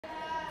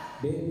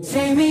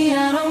Take me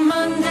out on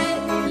Monday,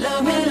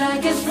 love me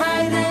like it's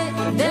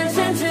Friday, dance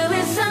until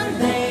it's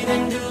Sunday,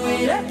 then do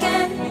it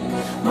again.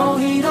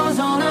 Mojitos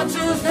on a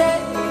Tuesday,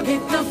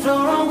 hit the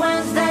floor on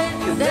Wednesday,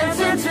 dance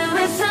until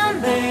it's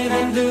Sunday,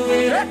 then do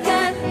it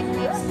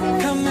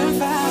again. Come and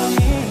follow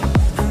me,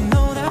 I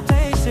know that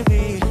place to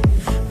be,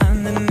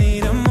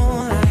 underneath the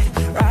moonlight,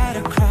 right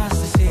across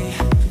the sea.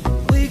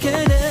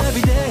 Weekend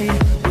every day,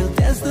 we'll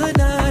dance the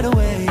night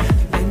away,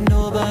 and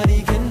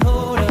nobody can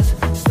hold us,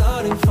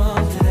 starting from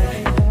today.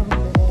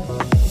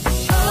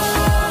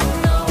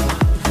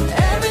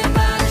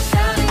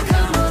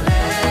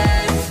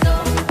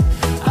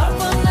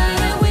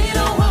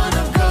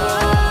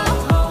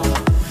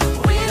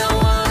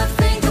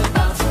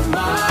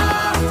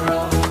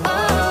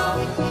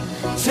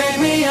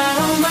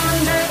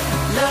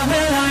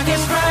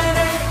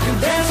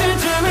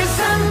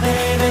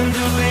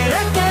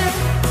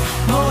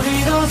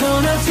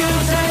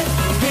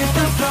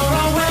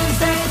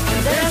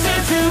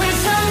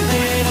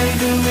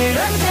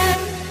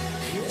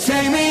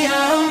 Take me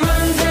out.